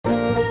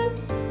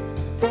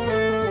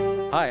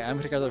Hi, I'm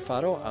Ricardo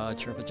Alfaro,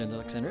 Chair of Agenda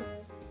Alexandria.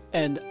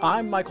 And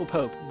I'm Michael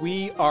Pope.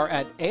 We are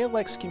at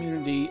ALX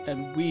Community,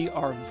 and we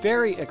are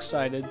very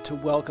excited to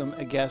welcome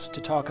a guest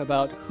to talk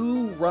about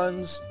who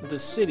runs the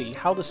city,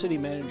 how the city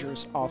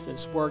manager's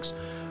office works.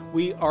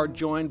 We are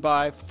joined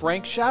by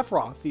Frank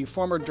Shafroth, the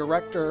former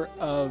director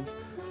of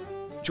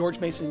George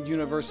Mason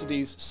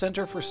University's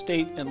Center for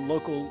State and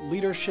Local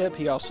Leadership.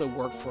 He also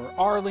worked for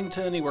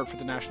Arlington. He worked for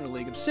the National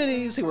League of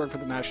Cities. He worked for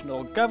the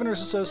National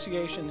Governors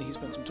Association. He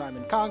spent some time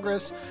in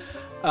Congress.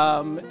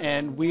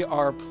 And we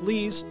are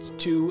pleased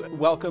to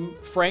welcome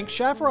Frank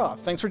Shafroth.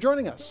 Thanks for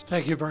joining us.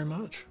 Thank you very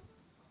much.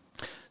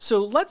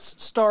 So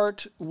let's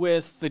start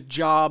with the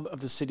job of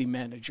the city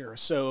manager.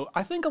 So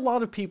I think a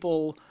lot of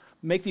people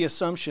make the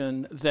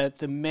assumption that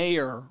the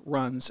mayor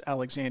runs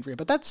Alexandria,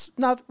 but that's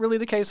not really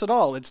the case at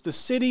all. It's the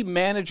city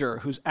manager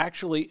who's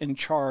actually in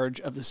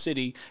charge of the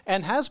city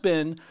and has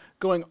been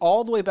going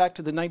all the way back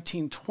to the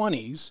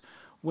 1920s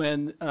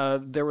when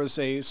there was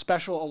a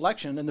special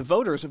election and the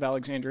voters of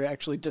Alexandria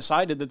actually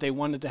decided that they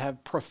wanted to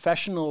have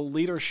professional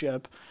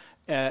leadership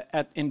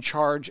in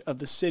charge of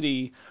the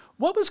city.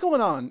 What was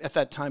going on at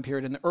that time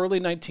period in the early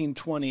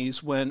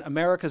 1920s when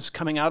America's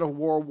coming out of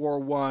World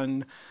War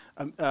I?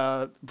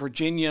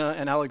 Virginia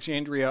and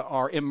Alexandria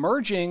are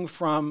emerging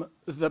from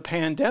the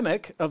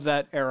pandemic of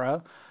that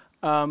era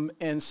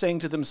and saying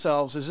to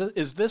themselves,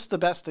 is this the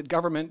best that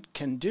government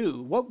can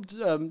do?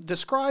 What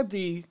describe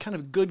the kind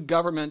of good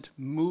government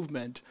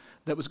movement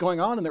that was going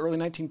on in the early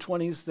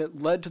 1920s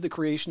that led to the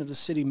creation of the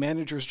city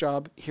manager's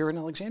job here in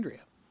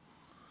Alexandria?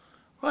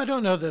 Well, I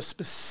don't know the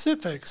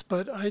specifics,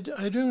 but I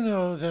do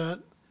know that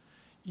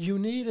you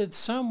needed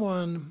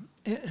someone,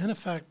 in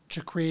effect,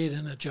 to create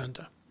an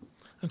agenda.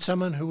 And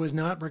someone who was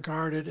not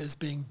regarded as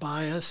being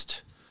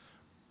biased,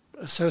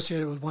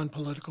 associated with one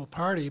political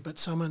party, but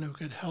someone who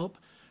could help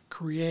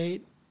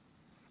create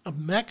a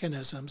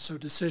mechanism so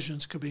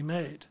decisions could be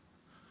made.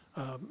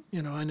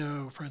 I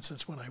know, for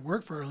instance, when I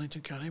worked for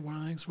Arlington County, one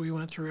of the things we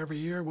went through every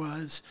year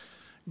was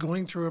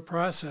going through a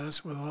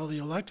process with all the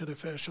elected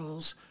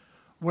officials.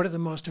 What are the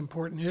most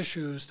important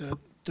issues that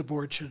the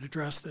board should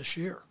address this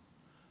year?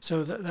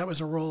 So that was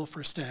a role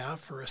for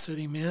staff, for a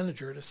city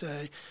manager to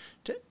say,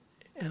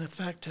 in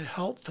effect, to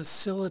help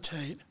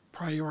facilitate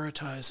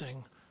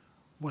prioritizing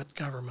what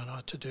government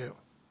ought to do.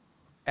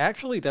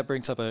 Actually, that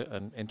brings up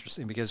an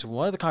interesting, because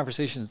one of the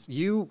conversations,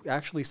 you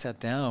actually sat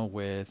down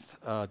with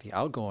the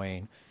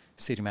outgoing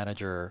city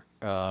manager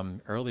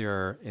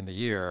earlier in the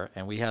year,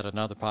 and we had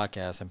another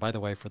podcast. And by the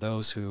way, for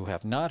those who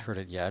have not heard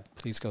it yet,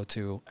 please go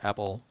to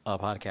Apple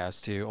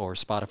Podcasts or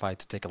Spotify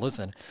to take a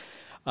listen.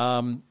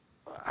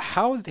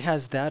 How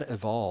has that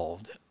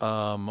evolved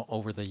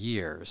over the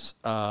years?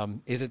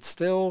 Is it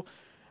still,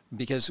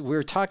 because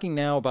we're talking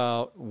now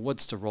about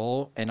what's the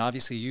role, and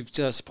obviously you've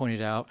just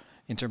pointed out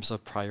in terms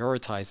of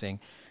prioritizing,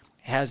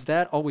 has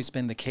that always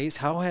been the case?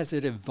 How has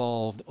it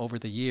evolved over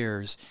the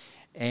years?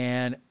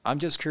 And I'm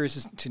just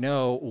curious to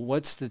know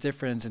what's the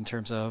difference in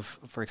terms of,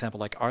 for example,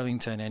 like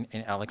Arlington and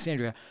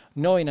Alexandria,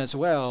 knowing as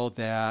well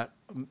that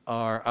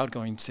our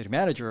outgoing city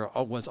manager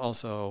was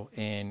also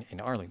in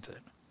Arlington.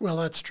 Well,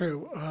 that's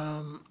true.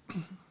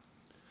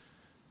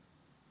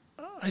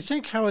 I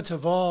think how it's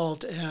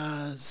evolved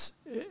as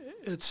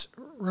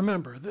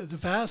remember, the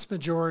vast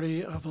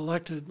majority of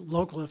elected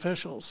local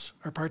officials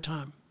are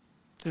part-time.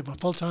 They have a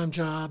full-time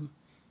job.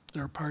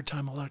 They're a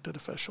part-time elected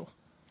official.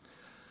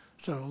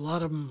 So a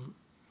lot of them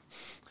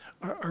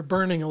are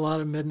burning a lot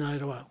of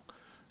midnight oil.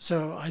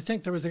 So I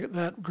think there was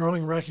that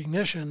growing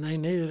recognition. They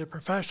needed a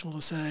professional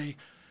to say,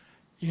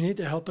 you need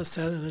to help us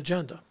set an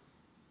agenda.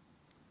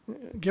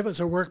 Give us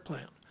a work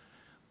plan.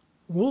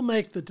 We'll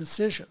make the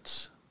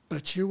decisions,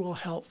 but you will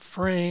help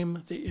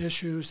frame the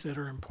issues that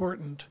are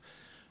important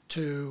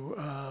to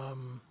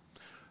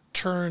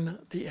turn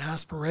the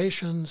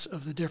aspirations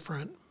of the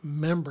different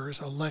members,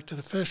 elected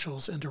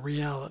officials, into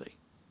reality.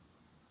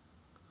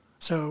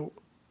 So,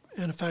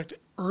 in effect,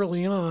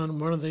 early on,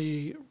 one of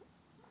the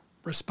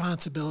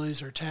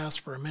responsibilities or tasks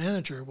for a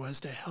manager was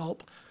to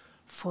help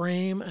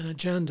frame an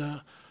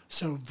agenda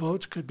so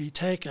votes could be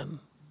taken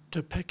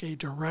to pick a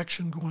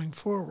direction going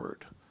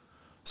forward.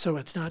 So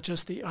it's not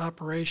just the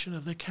operation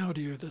of the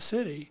county or the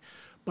city,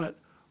 but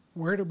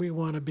where do we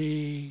want to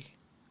be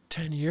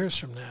 10 years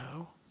from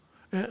now?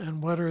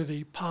 And what are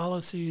the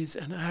policies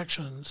and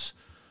actions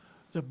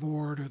the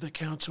board or the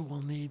council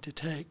will need to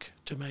take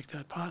to make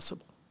that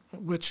possible?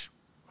 Which,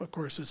 of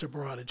course, is a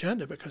broad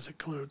agenda because it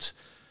includes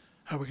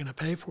how we're going to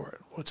pay for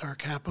it. What's our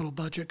capital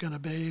budget going to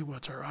be?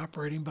 What's our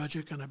operating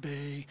budget going to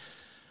be?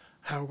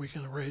 How are we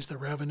going to raise the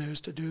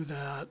revenues to do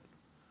that?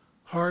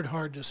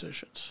 Hard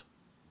decisions.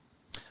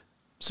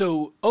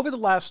 So over the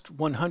last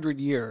 100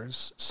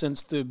 years,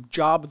 since the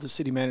job of the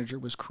city manager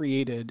was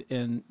created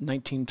in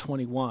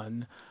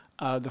 1921,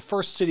 the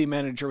first city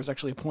manager was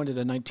actually appointed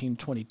in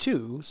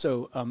 1922.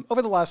 So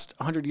over the last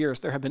 100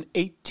 years, there have been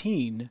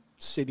 18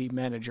 city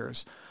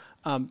managers.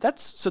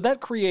 That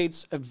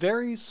creates a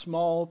very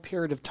small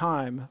period of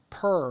time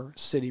per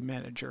city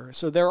manager.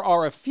 So there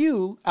are a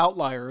few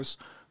outliers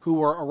who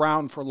were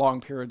around for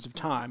long periods of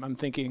time. I'm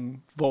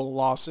thinking Vola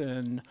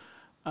Lawson,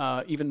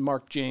 even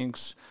Mark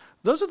Jinks.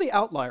 Those are the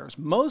outliers.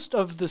 Most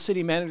of the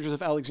city managers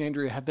of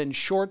Alexandria have been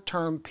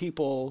short-term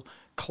people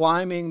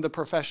climbing the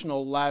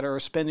professional ladder,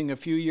 spending a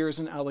few years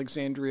in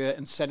Alexandria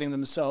and setting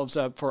themselves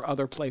up for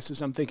other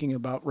places. I'm thinking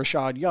about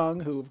Rashad Young,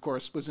 who, of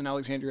course, was in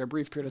Alexandria a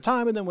brief period of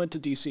time and then went to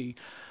D.C.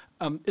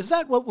 Is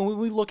that what, when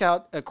we look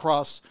out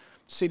across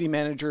city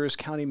managers,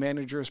 county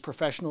managers,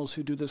 professionals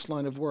who do this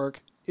line of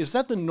work, is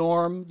that the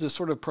norm, the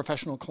sort of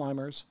professional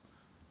climbers?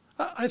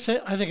 I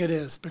think it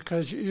is,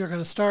 because you're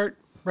going to start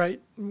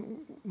right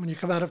when you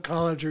come out of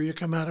college or you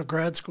come out of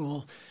grad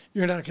school.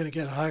 You're not going to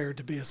get hired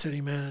to be a city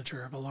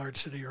manager of a large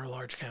city or a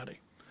large county.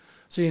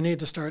 So you need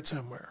to start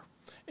somewhere.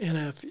 And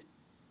if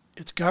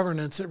it's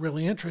governance that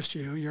really interests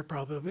you, you're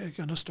probably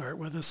going to start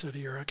with a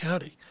city or a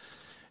county.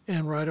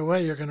 And right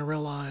away you're going to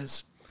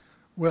realize,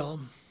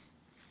 well,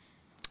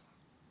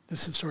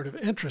 this is sort of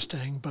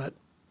interesting, but,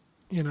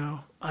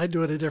 I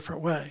do it a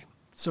different way.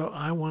 So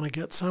I want to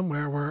get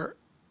somewhere where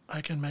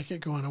I can make it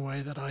go in a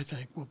way that I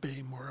think will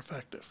be more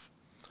effective.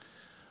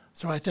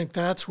 So I think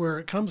that's where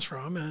it comes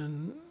from.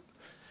 And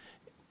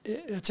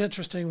it's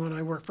interesting when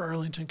I worked for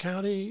Arlington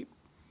County,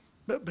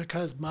 but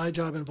because my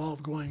job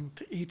involved going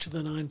to each of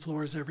the 9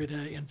 floors every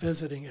day and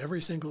visiting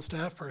every single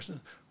staff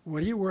person.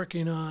 What are you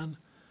working on?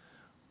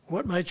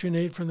 What might you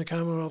need from the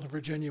Commonwealth of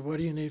Virginia? What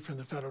do you need from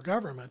the federal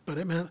government? But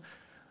it meant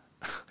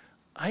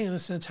I, in a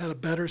sense, had a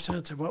better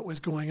sense of what was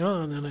going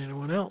on than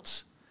anyone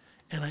else.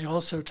 And I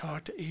also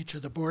talked to each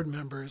of the board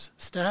members,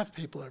 staff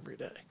people every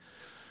day.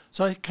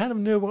 So I kind of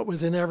knew what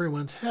was in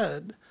everyone's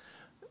head.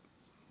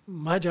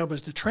 My job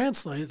was to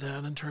translate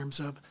that in terms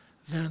of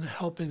then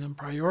helping them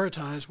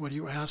prioritize what do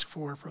you ask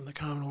for from the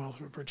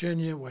Commonwealth of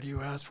Virginia, what do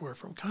you ask for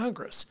from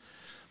Congress.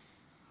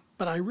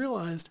 But I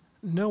realized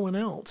no one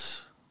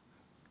else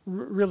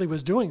really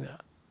was doing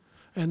that.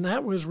 And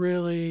that was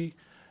really,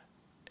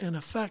 in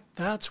effect,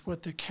 that's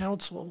what the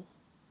council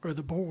or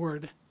the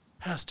board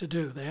has to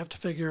do. They have to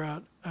figure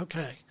out,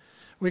 okay,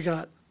 we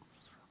got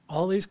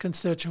all these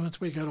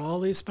constituents, we got all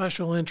these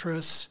special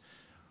interests.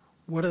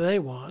 What do they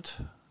want?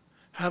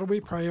 How do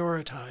we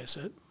prioritize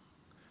it?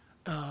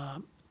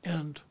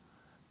 And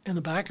in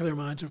the back of their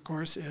minds, of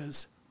course,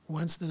 is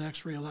when's the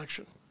next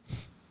reelection?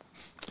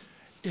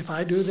 If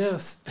I do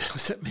this,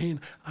 does it mean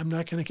I'm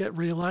not going to get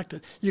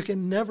reelected? You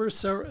can never,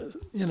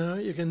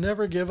 you can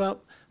never give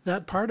up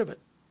that part of it.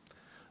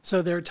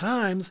 So there are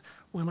times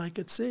when I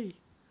could see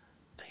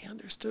they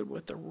understood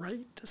what the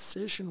right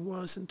decision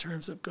was in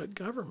terms of good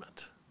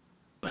government,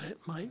 but it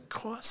might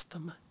cost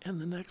them in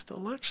the next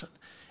election.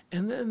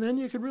 And then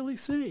you could really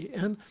see.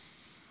 And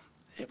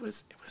it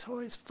was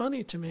always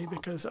funny to me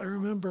because I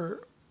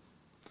remember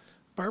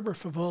Barbara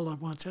Favola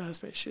once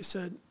asked me, she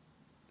said,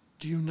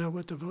 do you know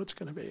what the vote's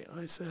going to be?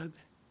 I said,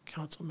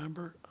 council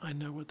member, I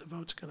know what the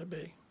vote's going to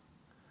be.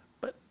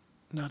 But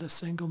not a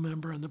single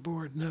member on the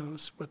board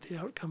knows what the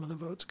outcome of the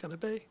vote's going to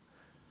be.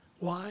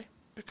 Why?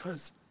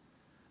 Because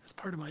as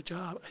part of my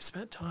job, I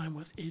spent time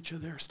with each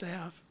of their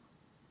staff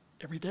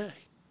every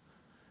day.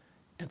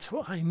 And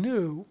so I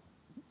knew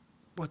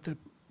what the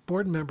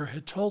board member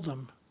had told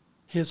them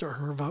his or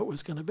her vote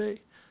was going to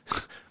be.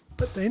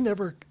 But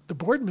the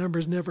board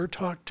members never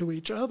talked to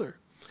each other.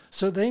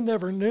 So they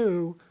never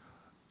knew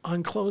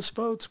on close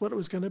votes what it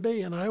was going to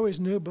be. And I always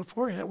knew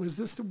beforehand it was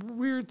this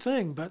weird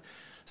thing. But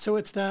so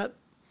it's that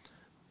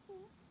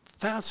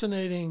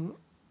fascinating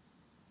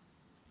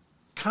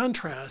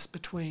contrast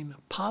between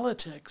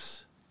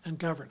politics and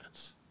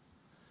governance.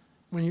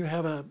 When you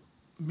have a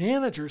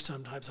manager,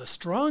 sometimes a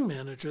strong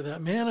manager,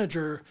 that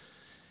manager,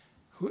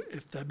 who,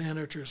 if the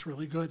manager is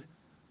really good,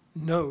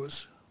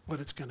 knows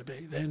what it's going to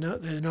be. They know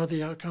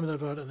the outcome of the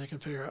vote, and they can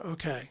figure out,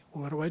 okay,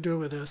 what do I do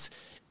with this?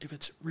 If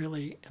it's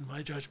really, in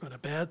my judgment, a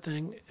bad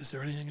thing, is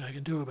there anything I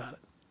can do about it?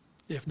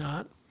 If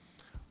not,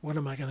 what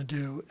am I going to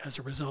do as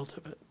a result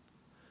of it?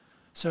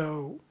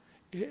 So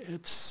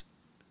it's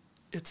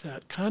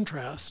that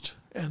contrast,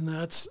 and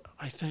that's,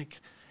 I think,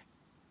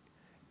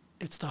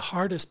 it's the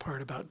hardest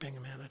part about being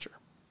a manager.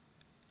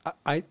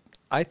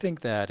 I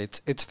think that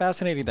it's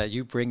fascinating that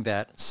you bring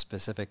that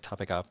specific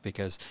topic up,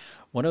 because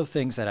one of the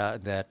things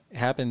that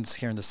happens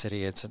here in the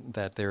city is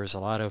that there's a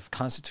lot of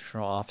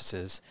constitutional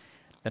offices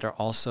that are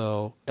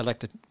also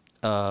elected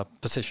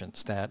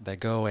positions that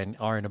go and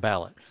are in a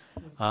ballot.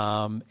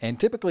 And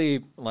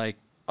typically, like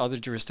other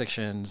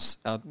jurisdictions,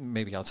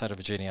 maybe outside of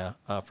Virginia,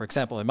 for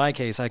example, in my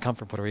case, I come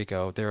from Puerto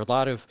Rico. There are a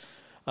lot of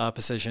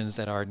positions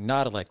that are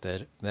not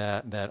elected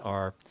that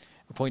are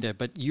appointed,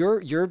 but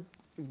you're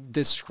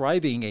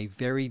describing a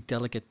very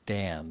delicate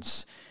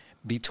dance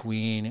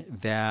between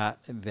that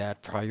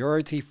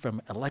priority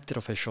from elected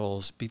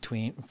officials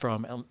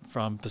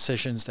from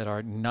positions that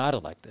are not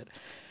elected.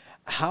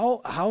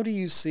 How do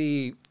you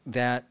see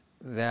that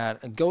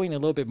going a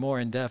little bit more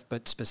in depth,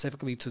 but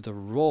specifically to the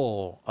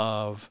role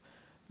of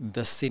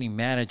the city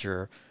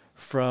manager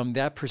from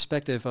that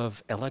perspective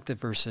of elected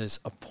versus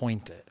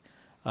appointed?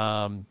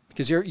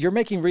 Because you're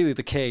making really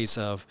the case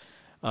of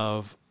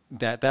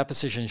that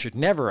position should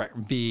never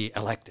be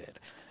elected.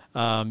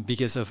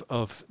 because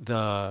of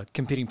the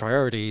competing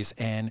priorities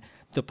and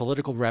the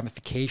political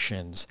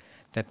ramifications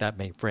that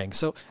may bring.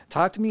 So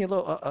talk to me a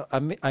little.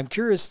 I'm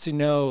curious to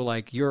know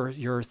like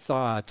your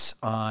thoughts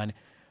on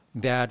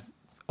that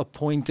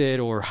appointed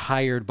or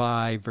hired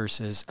by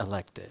versus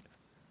elected.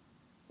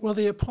 Well,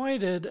 I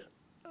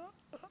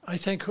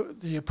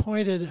think the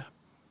appointed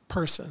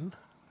person,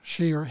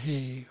 she or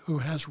he, who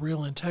has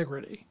real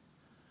integrity,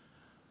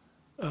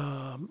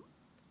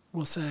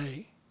 will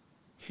say,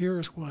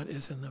 here's what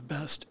is in the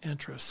best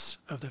interests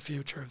of the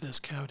future of this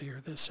county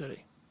or this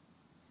city.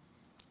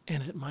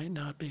 And it might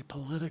not be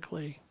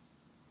politically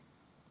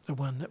the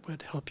one that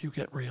would help you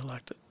get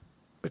reelected,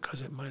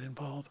 because it might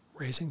involve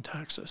raising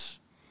taxes.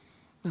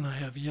 And I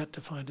have yet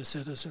to find a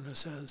citizen who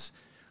says,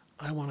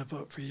 I want to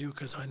vote for you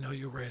because I know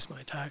you raise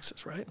my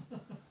taxes, right?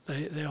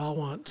 They all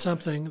want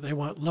something. They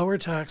want lower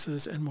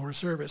taxes and more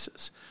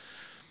services.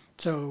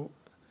 So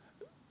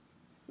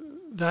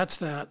that's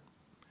that.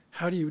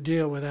 How do you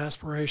deal with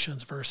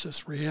aspirations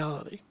versus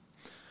reality?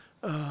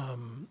 How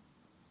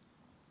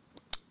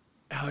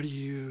do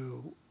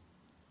you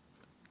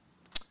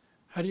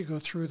go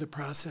through the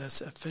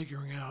process of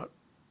figuring out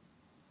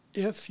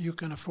if you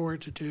can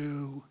afford to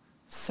do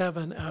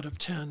 7 out of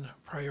 10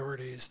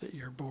 priorities that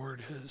your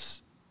board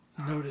has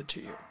noted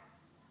to you?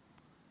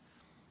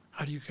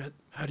 How do you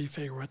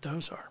figure what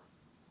those are?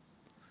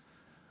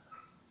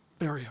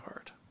 Very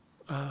hard.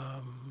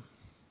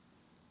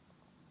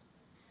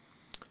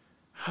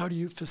 How do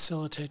you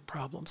facilitate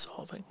problem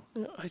solving?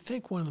 I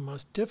think one of the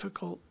most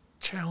difficult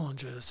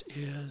challenges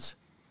is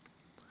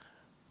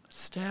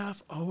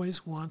staff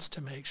always wants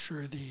to make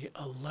sure the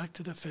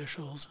elected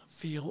officials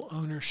feel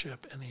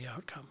ownership in the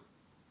outcome,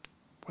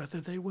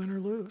 whether they win or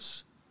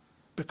lose,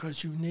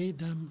 because you need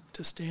them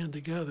to stand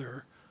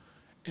together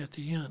at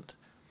the end.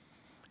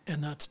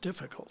 And that's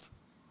difficult.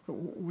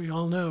 We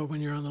all know when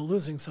you're on the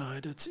losing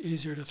side, it's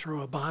easier to throw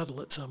a bottle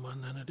at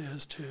someone than it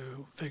is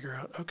to figure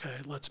out, okay,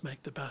 let's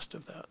make the best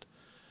of that.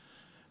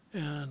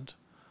 And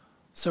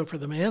so for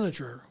the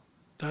manager,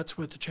 that's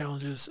what the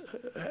challenge is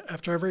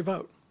after every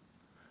vote.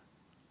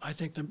 I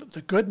think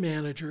the good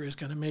manager is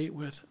going to meet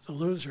with the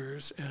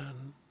losers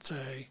and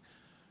say,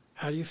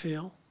 how do you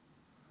feel?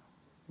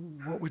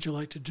 What would you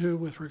like to do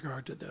with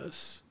regard to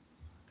this?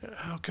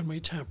 How can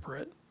we temper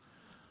it?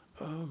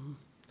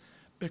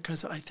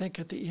 Because I think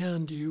at the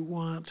end you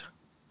want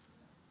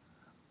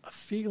a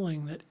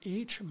feeling that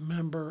each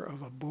member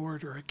of a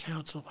board or a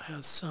council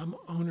has some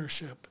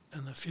ownership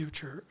in the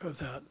future of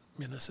that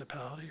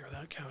municipality or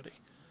that county.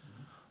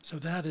 Mm-hmm. So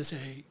that is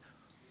a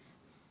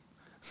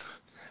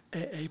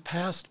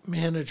past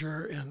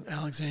manager in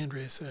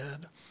Alexandria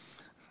said,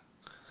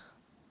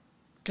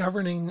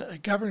 turning a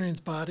governing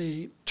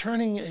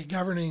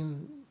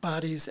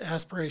body's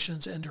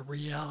aspirations into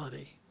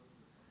reality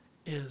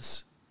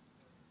is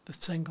the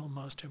single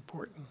most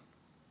important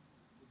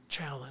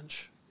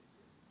challenge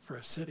for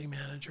a city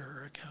manager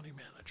or a county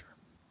manager.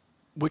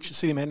 Which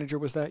city manager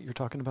was that you're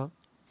talking about?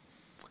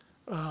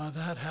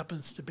 That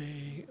happens to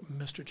be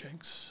Mr.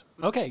 Jinks.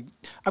 Okay.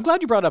 I'm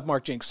glad you brought up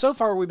Mark Jinks. So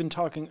far, we've been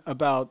talking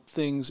about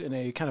things in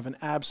a kind of an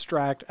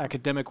abstract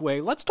academic way.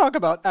 Let's talk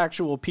about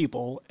actual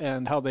people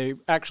and how they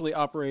actually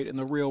operate in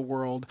the real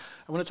world.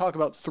 I want to talk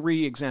about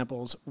 3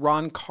 examples.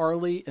 Ron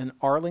Carley in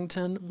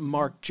Arlington,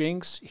 Mark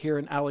Jinks here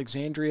in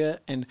Alexandria,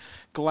 and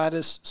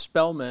Gladys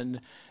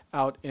Spellman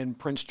out in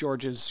Prince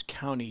George's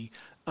County.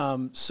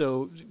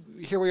 So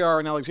here we are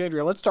in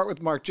Alexandria. Let's start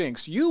with Mark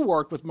Jinks. You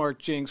worked with Mark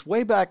Jinks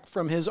way back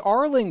from his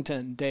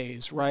Arlington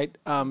days, right?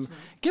 Right.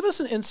 Give us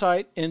an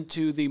insight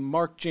into the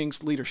Mark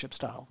Jinks leadership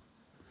style.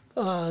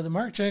 The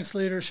Mark Jinks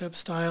leadership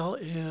style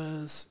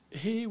is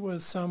he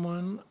was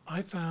someone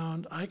I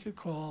found I could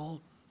call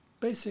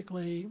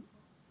basically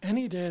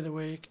any day of the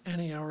week,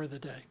 any hour of the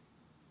day,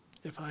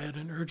 if I had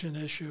an urgent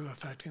issue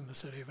affecting the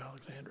city of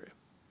Alexandria.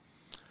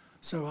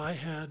 So I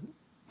had,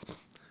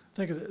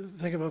 think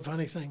of a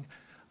funny thing.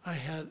 I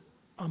had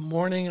a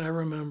morning, I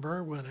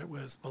remember, when it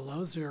was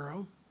below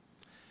 0,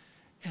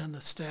 and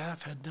the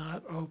staff had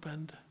not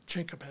opened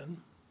Chinkapin,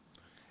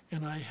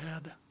 and I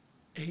had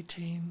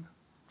 18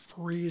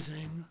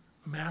 freezing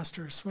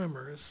master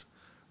swimmers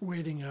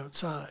waiting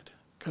outside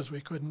because we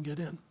couldn't get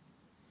in.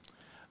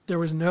 There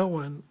was no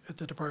one at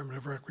the Department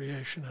of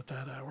Recreation at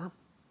that hour.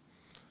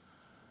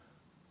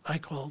 I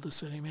called the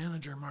city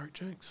manager, Mark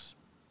Jinks.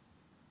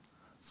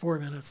 4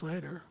 minutes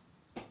later,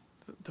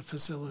 the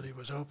facility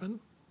was open,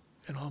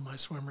 and all my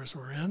swimmers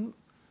were in,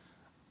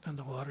 and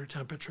the water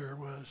temperature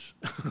was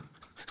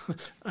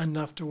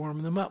enough to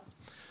warm them up.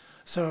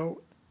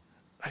 So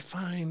I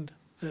find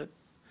that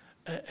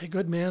a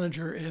good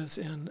manager is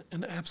in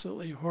an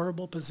absolutely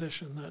horrible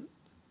position that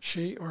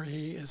she or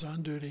he is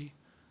on duty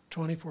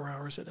 24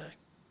 hours a day.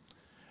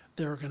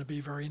 There are going to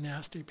be very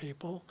nasty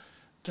people.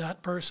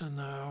 That person,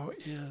 though,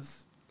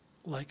 is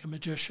like a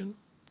magician.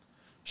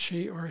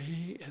 She or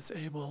he is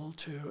able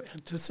to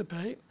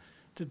anticipate,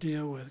 to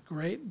deal with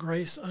great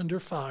grace under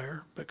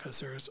fire, because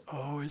there's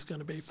always going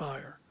to be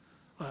fire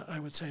I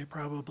would say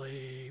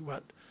probably,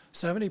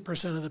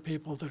 70% of the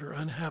people that are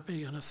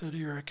unhappy in a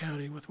city or a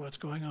county with what's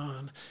going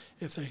on,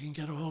 if they can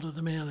get a hold of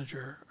the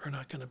manager, are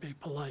not going to be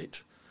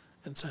polite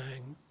and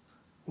saying,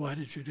 why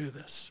did you do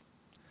this?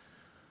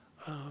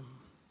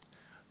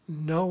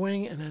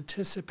 Knowing and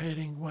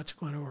anticipating what's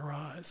going to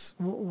arise.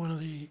 One of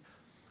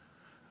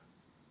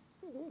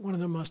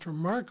the most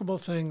remarkable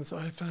things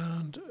I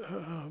found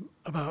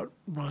about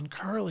Ron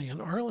Carley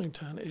in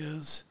Arlington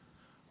is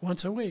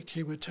once a week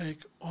he would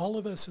take all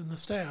of us in the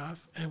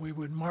staff and we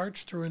would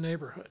march through a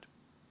neighborhood.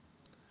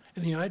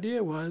 And the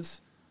idea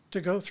was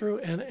to go through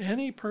and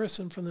any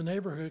person from the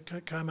neighborhood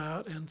could come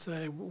out and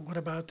say, what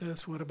about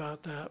this? What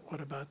about that?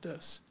 What about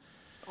this?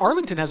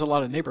 Arlington has a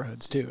lot of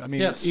neighborhoods, too. I mean,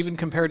 Yes. even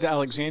compared to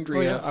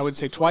Alexandria, yes. I would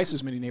say twice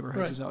as many neighborhoods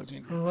Right. as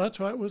Alexandria. Well, that's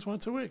why it was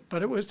once a week.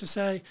 But it was to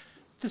say,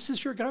 this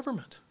is your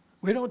government.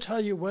 We don't tell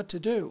you what to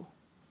do.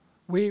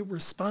 We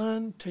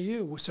respond to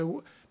you.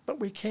 But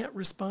we can't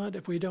respond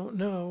if we don't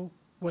know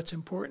what's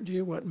important to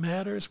you, what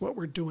matters, what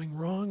we're doing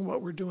wrong,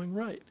 what we're doing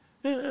right.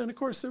 And of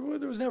course, there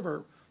was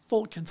never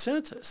full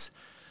consensus.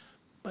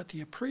 But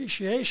the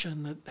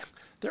appreciation that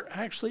they're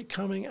actually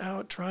coming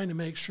out trying to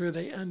make sure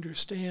they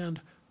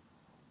understand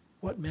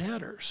what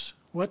matters,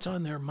 what's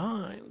on their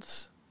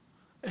minds,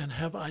 and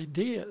have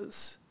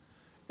ideas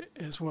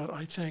is what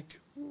I think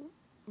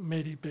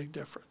made a big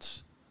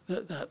difference.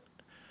 That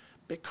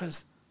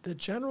because the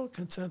general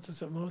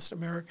consensus of most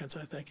Americans,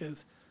 I think,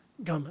 is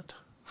government.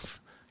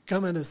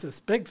 Government is this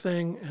big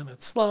thing, and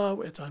it's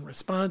slow, it's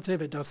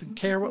unresponsive, it doesn't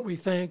care what we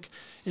think,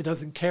 it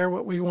doesn't care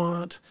what we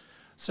want.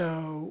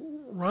 So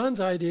Ron's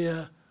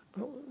idea,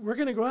 we're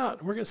going to go out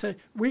and we're going to say,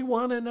 we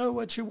want to know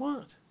what you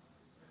want.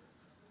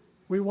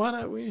 We want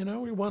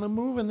to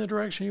move in the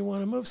direction you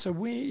want to move.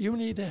 So you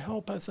need to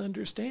help us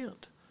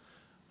understand.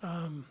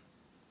 And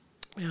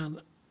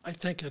I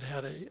think it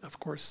had of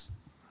course,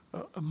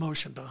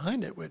 emotion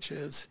behind it, which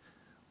is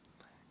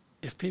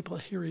if people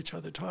hear each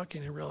other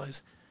talking and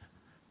realize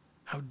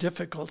how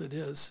difficult it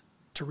is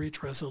to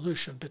reach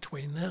resolution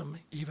between them,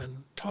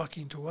 even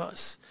talking to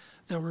us,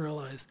 they'll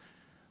realize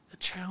the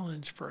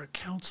challenge for a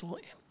council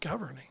in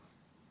governing.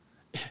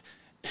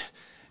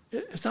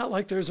 It's not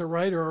like there's a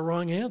right or a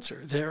wrong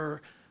answer. There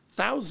are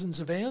thousands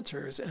of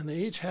answers, and they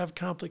each have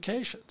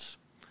complications.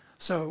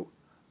 So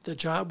the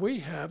job we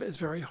have is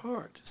very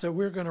hard. So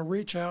we're going to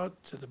reach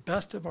out to the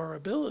best of our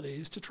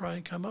abilities to try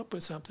and come up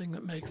with something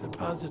that makes a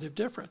positive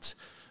difference,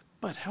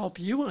 but help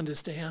you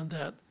understand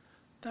that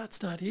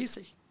that's not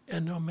easy.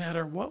 And no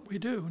matter what we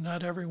do,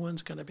 not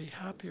everyone's going to be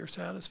happy or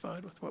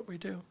satisfied with what we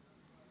do.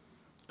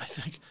 I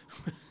think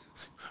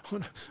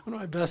one of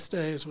my best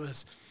days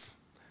was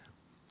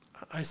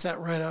I sat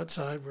right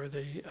outside where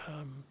the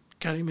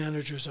county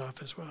manager's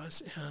office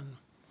was, and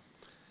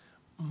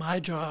my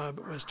job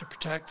was to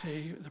protect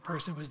the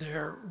person who was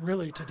there,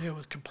 really to deal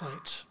with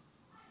complaints.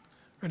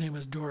 Her name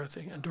was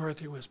Dorothy, and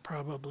Dorothy was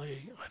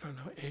probably,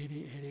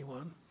 80,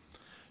 81.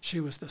 She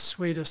was the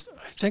sweetest.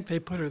 I think they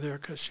put her there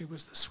because she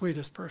was the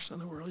sweetest person in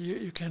the world.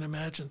 You can't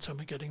imagine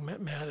someone getting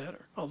mad at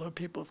her, although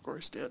people, of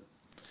course, did.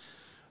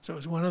 So it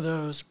was one of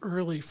those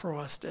early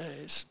frost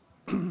days,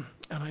 and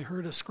I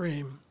heard a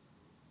scream.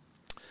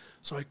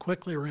 So I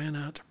quickly ran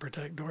out to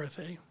protect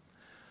Dorothy.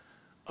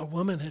 A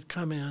woman had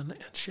come in,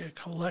 and she had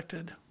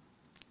collected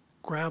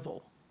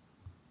gravel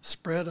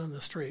spread on the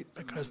street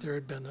because there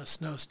had been a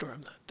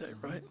snowstorm that day,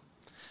 right?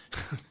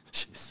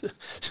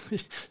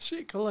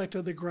 She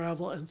collected the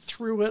gravel and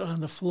threw it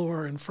on the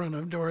floor in front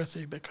of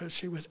Dorothy because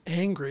she was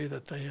angry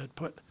that they had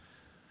put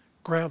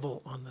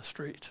gravel on the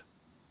street.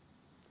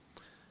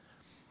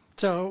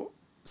 So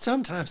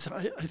sometimes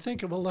I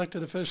think of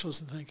elected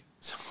officials and think,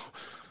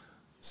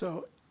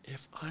 so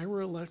if I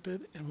were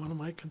elected and one of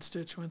my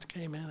constituents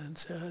came in and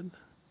said,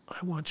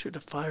 I want you to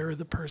fire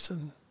the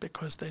person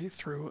because they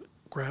threw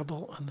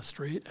gravel on the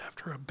street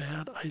after a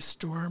bad ice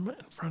storm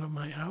in front of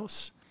my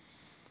house,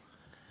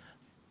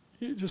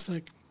 you just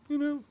think,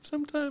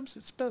 sometimes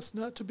it's best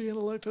not to be an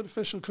elected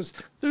official because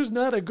there's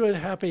not a good,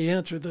 happy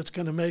answer that's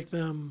going to make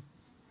them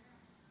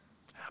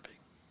happy.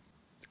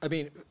 I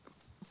mean,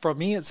 for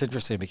me, it's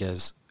interesting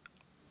because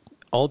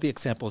all the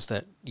examples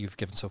that you've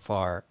given so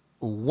far,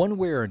 one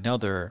way or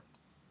another,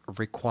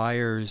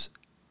 requires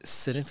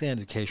citizen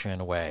education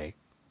in a way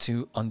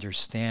to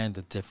understand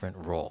the different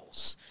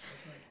roles.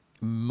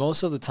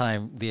 Most of the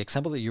time, the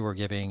example that you were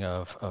giving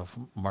of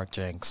Mark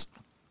Jenks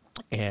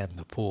and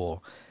the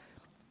pool,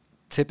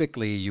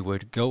 typically you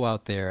would go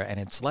out there and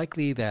it's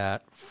likely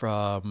that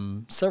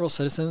from several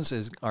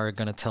citizens are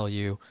going to tell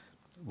you,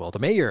 well, the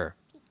mayor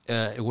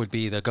it would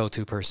be the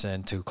go-to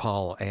person to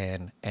call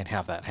and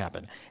have that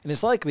happen. And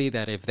it's likely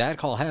that if that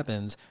call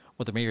happens,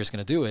 what the mayor is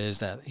going to do is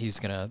that he's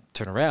going to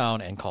turn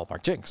around and call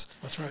Mark Jenks.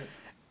 That's right.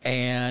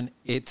 And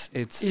it's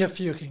if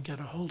you can get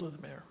a hold of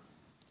the mayor.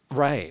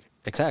 Right,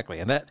 exactly.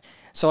 And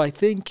so I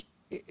think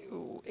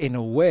in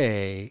a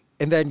way,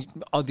 and then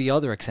the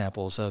other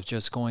examples of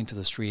just going to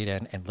the street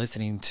and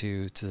listening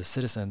to the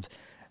citizens,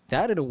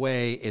 that in a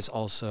way is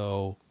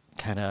also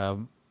kind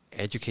of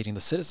educating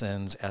the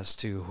citizens as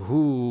to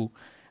who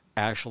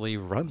actually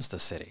runs the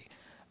city.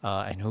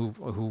 and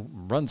who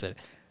runs it.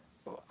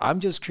 I'm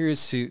just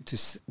curious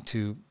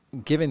to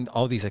given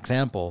all these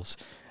examples,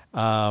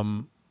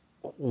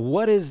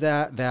 what is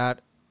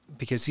that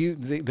because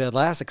the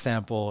last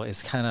example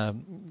is kind of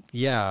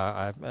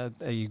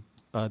a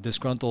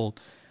disgruntled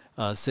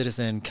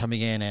citizen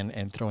coming in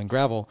and throwing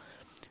gravel.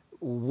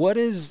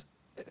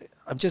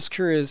 I'm just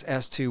curious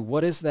as to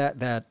what is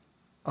that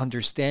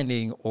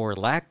understanding or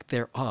lack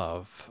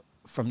thereof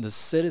from the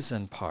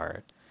citizen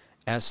part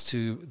as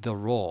to the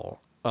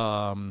role,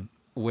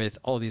 with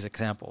all these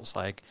examples,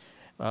 like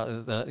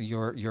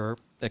your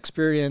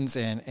experience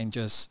and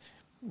just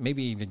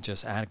maybe even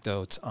just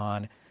anecdotes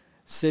on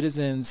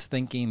citizens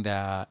thinking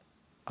that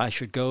I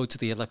should go to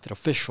the elected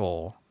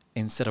official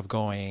instead of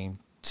going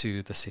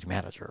to the city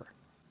manager.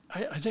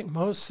 I think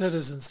most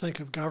citizens think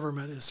of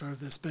government as sort of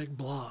this big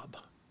blob.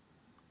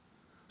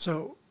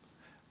 So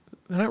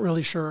they're not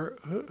really sure,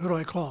 who do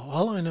I call?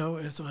 All I know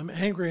is I'm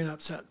angry and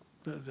upset.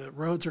 The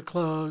roads are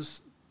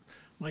closed.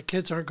 My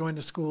kids aren't going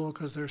to school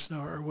because there's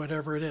snow or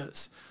whatever it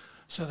is.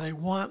 So they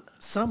want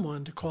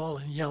someone to call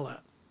and yell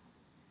at.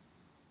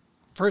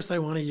 First they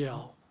want to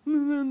yell.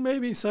 And then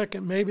maybe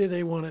second, maybe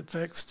they want it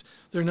fixed.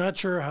 They're not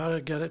sure how to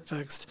get it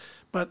fixed,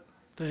 but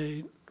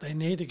they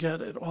need to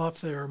get it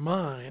off their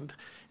mind,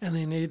 and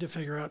they need to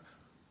figure out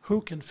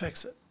who can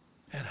fix it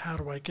and how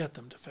do I get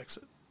them to fix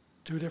it.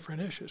 Two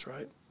different issues,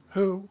 right?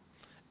 Who,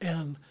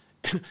 and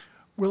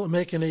will it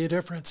make any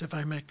difference if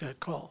I make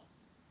that call?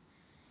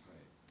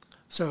 Right.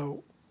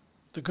 So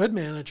the good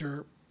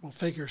manager will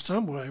figure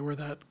some way where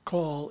that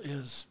call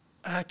is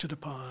acted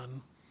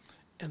upon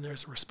and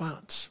there's a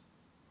response.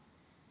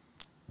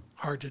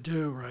 Hard to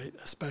do, right?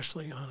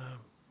 Especially on a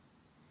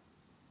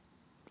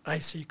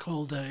icy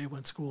cold day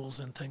when schools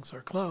and things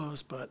are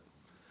closed, but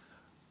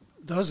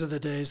those are the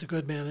days the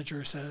good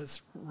manager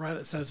says, right,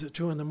 it says at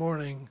 2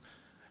 a.m,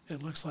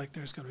 it looks like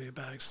there's going to be a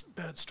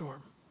bad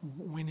storm.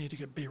 We need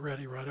to be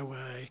ready right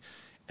away,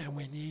 and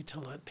we need to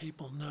let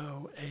people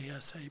know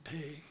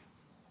ASAP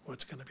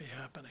what's going to be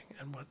happening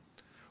and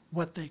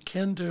what they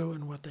can do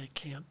and what they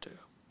can't do.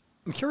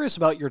 I'm curious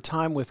about your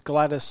time with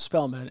Gladys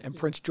Spellman in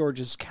Prince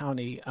George's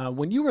County.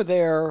 When you were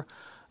there,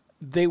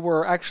 they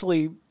were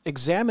actually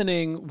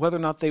examining whether or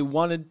not they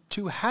wanted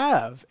to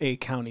have a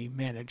county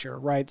manager,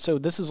 right? So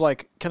this is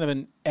like kind of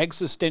an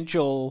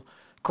existential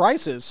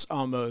crisis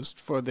almost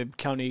for the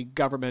county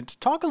government.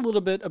 Talk a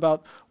little bit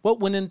about what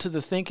went into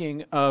the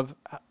thinking of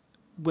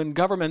when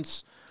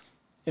governments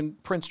in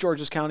Prince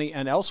George's County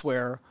and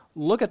elsewhere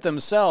look at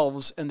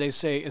themselves and they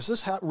say, is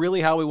this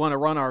really how we want to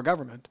run our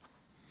government?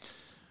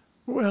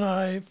 When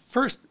I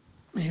first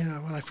met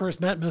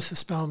Mrs.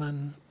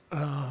 Spellman,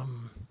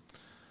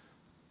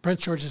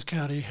 Prince George's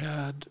County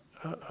had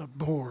a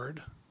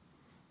board.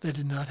 They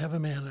did not have a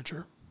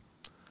manager.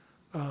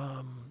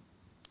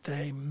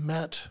 They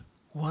met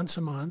once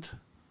a month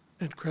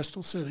in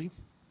Crystal City.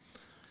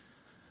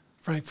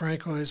 Frank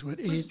Francois would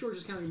eat. Prince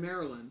George's County,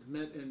 Maryland,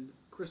 met in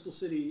Crystal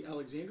City,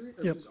 Alexandria?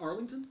 Or Yep.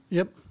 Arlington?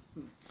 Yep.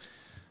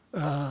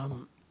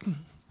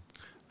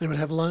 They would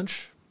have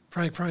lunch.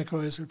 Frank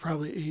Francois would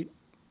probably eat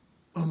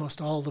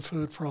almost all the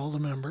food for all the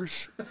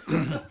members.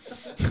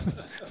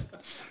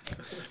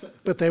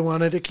 But they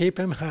wanted to keep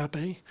him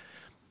happy.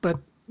 But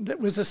it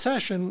was a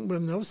session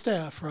with no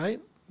staff,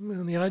 right?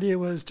 And the idea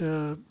was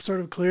to sort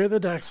of clear the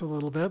decks a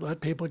little bit,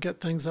 let people get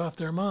things off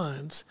their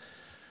minds.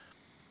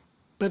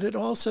 But it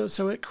also,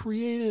 so it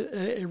created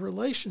a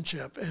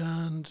relationship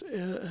and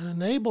it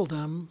enabled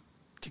them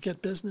to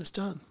get business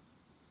done.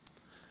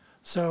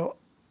 So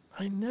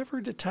I never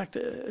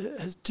detected,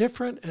 as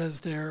different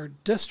as their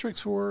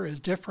districts were, as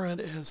different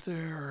as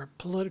their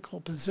political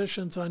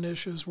positions on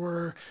issues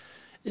were,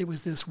 it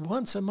was this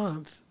once a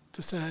month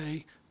to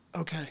say,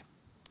 okay,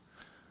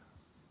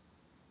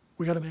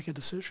 we got to make a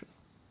decision.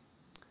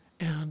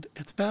 And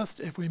it's best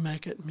if we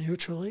make it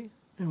mutually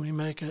and we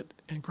make it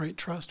in great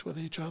trust with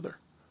each other.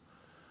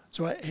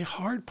 So a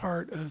hard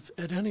part of,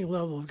 at any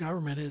level of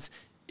government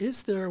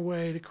is there a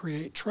way to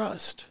create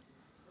trust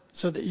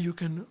so that you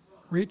can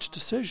reach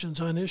decisions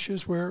on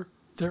issues where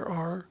there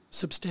are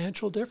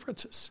substantial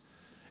differences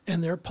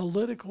and there are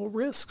political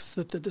risks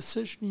that the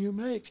decision you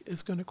make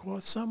is going to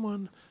cost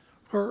someone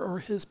her or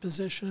his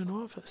position in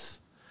office.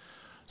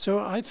 So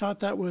I thought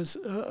that was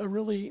a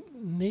really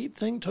neat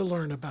thing to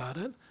learn about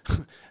it.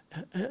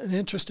 An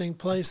interesting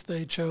place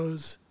they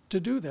chose to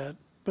do that,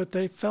 but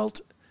they felt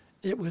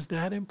it was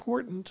that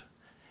important,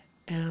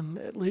 and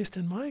at least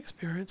in my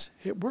experience,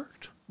 it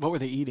worked. What were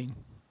they eating?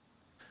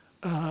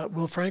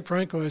 Well, Frank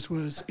Francois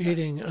was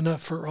eating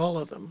enough for all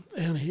of them,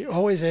 and he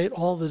always ate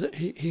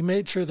he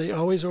made sure they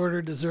always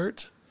ordered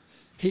dessert.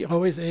 He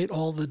always ate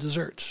all the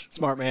desserts.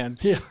 Smart man.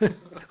 Yeah,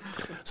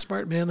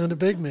 smart man and a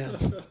big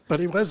man, but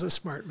he was a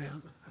smart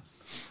man.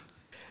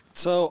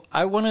 So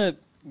I want to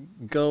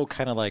go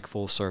kind of like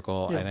full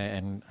circle, Yeah.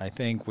 and I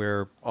think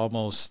we're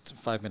almost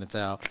 5 minutes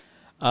out.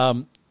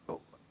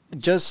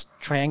 Just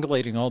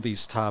triangulating all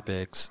these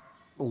topics,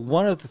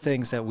 one of the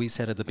things that we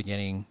said at the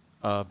beginning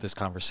of this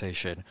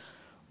conversation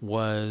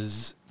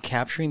was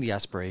capturing the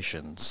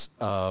aspirations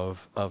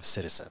of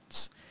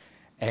citizens.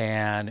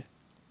 And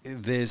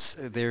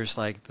there's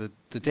like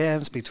the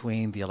dance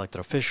between the elected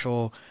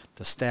official,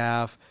 the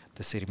staff,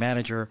 the city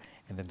manager,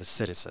 and then the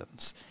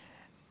citizens.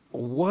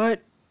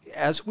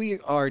 As we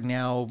are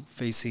now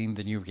facing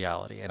the new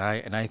reality, and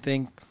I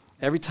think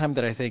every time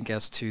that I think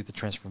as to the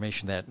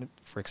transformation that,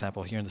 for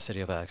example, here in the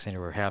city of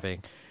Alexandria we're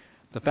having,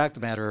 the fact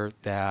of the matter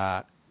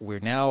that we're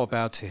now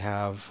about to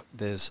have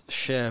this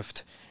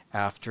shift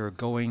after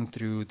going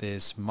through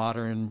this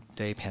modern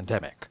day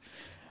pandemic.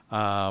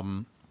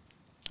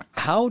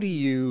 How do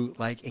you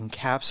like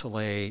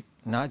encapsulate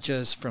not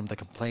just from the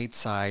complaint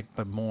side,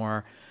 but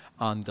more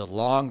on the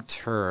long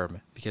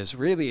term? Because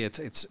really,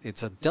 it's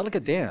a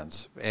delicate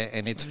dance,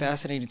 and it's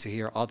fascinating to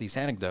hear all these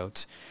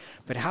anecdotes.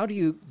 But how do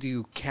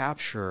you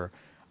capture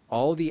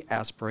all the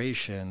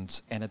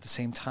aspirations and at the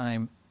same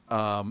time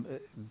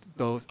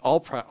both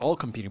all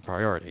competing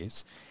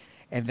priorities,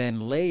 and then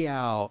lay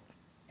out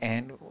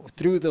and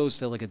through those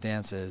delicate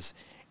dances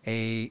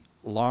a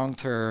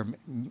long-term,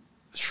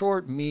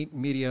 short,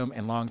 medium,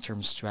 and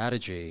long-term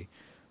strategy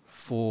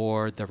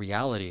for the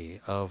reality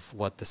of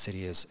what the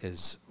city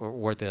is or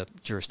what the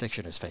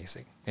jurisdiction is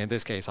facing. In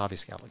this case,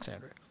 obviously,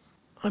 Alexandria.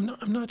 I'm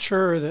not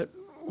sure that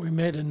we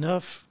made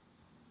enough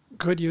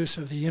good use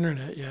of the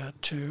internet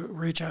yet to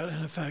reach out and,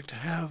 in effect,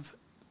 have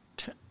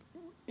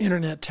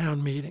internet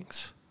town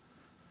meetings.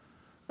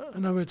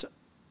 In other words,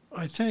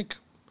 I think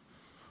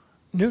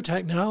new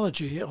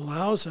technology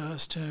allows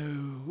us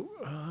to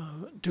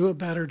do a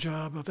better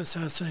job of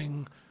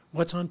assessing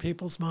what's on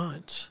people's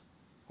minds.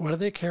 What do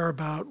they care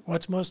about?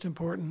 What's most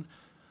important?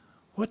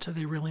 What do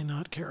they really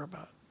not care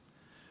about?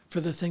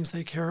 For the things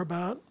they care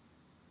about,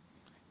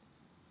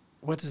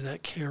 what does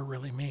that care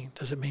really mean?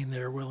 Does it mean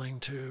they're willing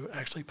to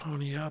actually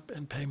pony up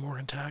and pay more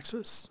in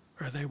taxes?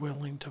 Are they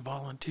willing to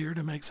volunteer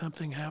to make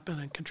something happen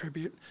and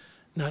contribute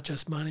not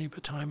just money,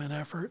 but time and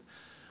effort?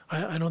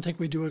 I don't think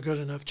we do a good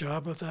enough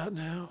job of that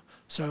now.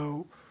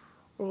 So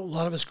a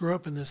lot of us grew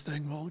up in this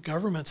thing, well,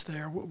 government's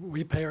there,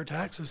 we pay our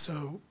taxes,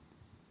 so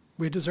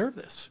we deserve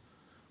this.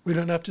 We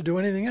don't have to do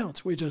anything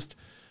else. We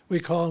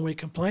call and we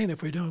complain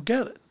if we don't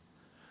get it,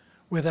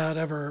 without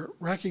ever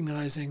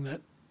recognizing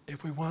that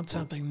if we want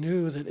something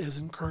new that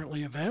isn't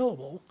currently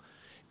available,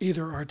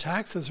 either our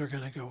taxes are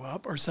going to go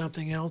up or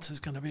something else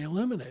is going to be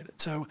eliminated.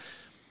 So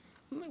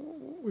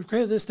we've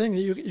created this thing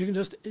that you can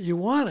just, you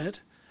want it,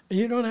 and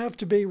you don't have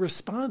to be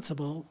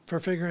responsible for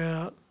figuring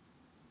out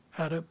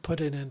how to put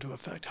it into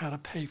effect, how to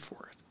pay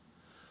for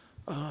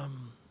it.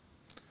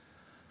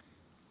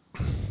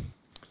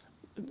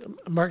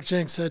 Mark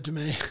Jenks said to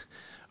me,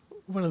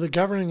 one of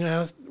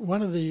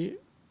the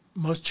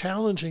most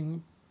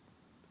challenging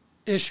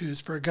issues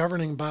for a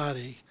governing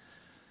body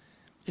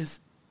is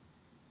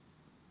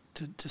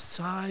to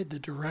decide the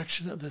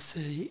direction of the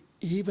city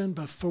even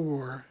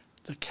before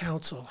the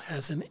council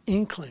has an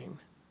inkling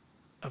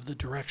of the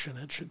direction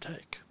it should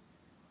take.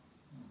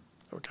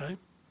 Okay?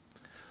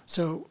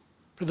 So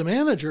for the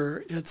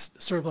manager, it's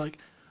sort of like,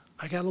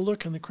 I got to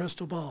look in the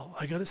crystal ball.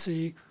 I got to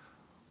see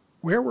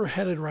where we're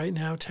headed right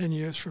now, 10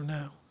 years from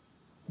now.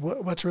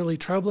 What's really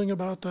troubling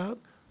about that?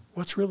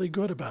 What's really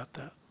good about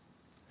that?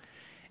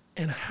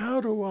 And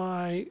how do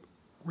I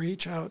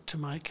reach out to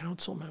my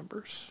council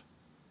members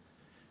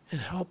and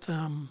help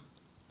them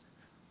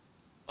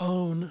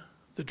own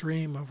the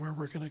dream of where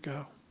we're going to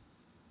go?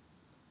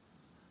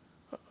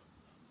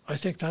 I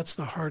think that's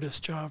the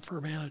hardest job for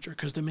a manager,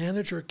 because the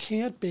manager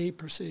can't be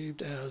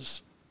perceived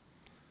as,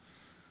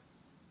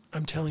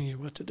 I'm telling you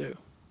what to do.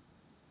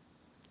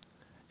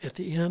 At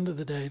the end of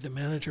the day, the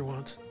manager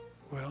wants,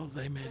 well,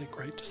 they made a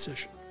great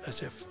decision,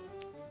 as if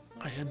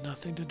I had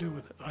nothing to do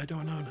with it. I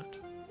don't own it.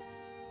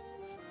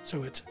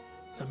 So it's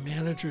the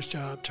manager's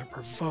job to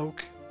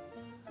provoke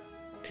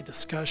a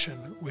discussion,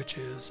 which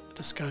is a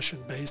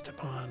discussion based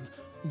upon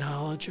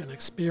knowledge and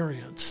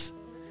experience,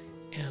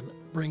 and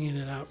bringing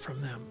it out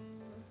from them.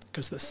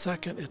 Because the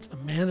second it's the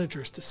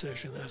manager's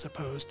decision as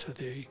opposed to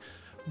the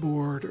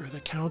board or the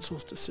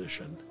council's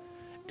decision,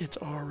 it's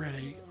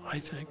already, I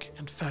think,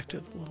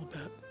 infected a little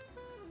bit.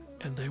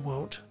 And they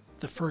won't,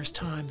 the first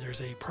time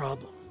there's a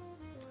problem,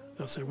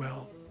 they'll say,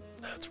 well,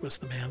 that was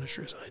the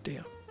manager's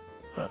idea.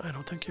 I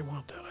don't think you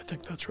want that. I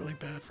think that's really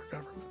bad for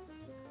government.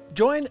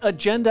 Join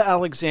Agenda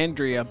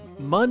Alexandria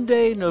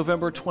Monday,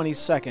 November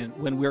 22nd,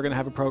 when we're going to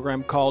have a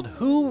program called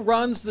Who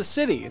Runs the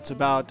City? It's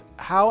about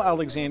how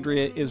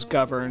Alexandria is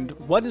governed.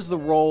 What is the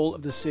role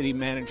of the city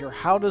manager?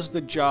 How does the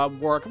job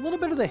work? A little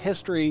bit of the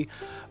history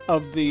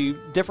of the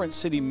different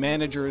city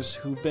managers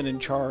who've been in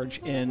charge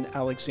in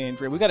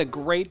Alexandria. We've got a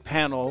great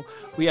panel.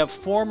 We have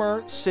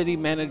former city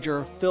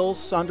manager Phil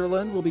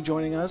Sunderland will be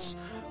joining us.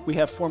 We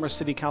have former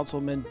city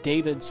councilman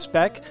David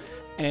Speck,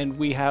 and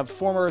we have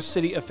former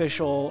city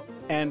official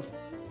and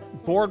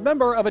board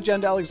member of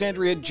Agenda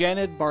Alexandria,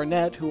 Janet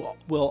Barnett, who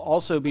will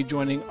also be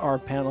joining our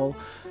panel.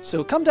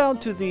 So come down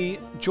to the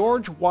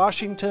George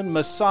Washington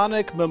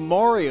Masonic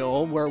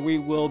Memorial, where we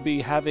will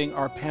be having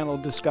our panel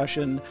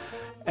discussion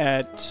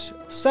at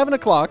 7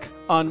 o'clock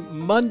on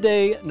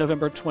Monday,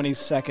 November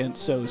 22nd.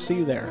 So see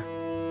you there.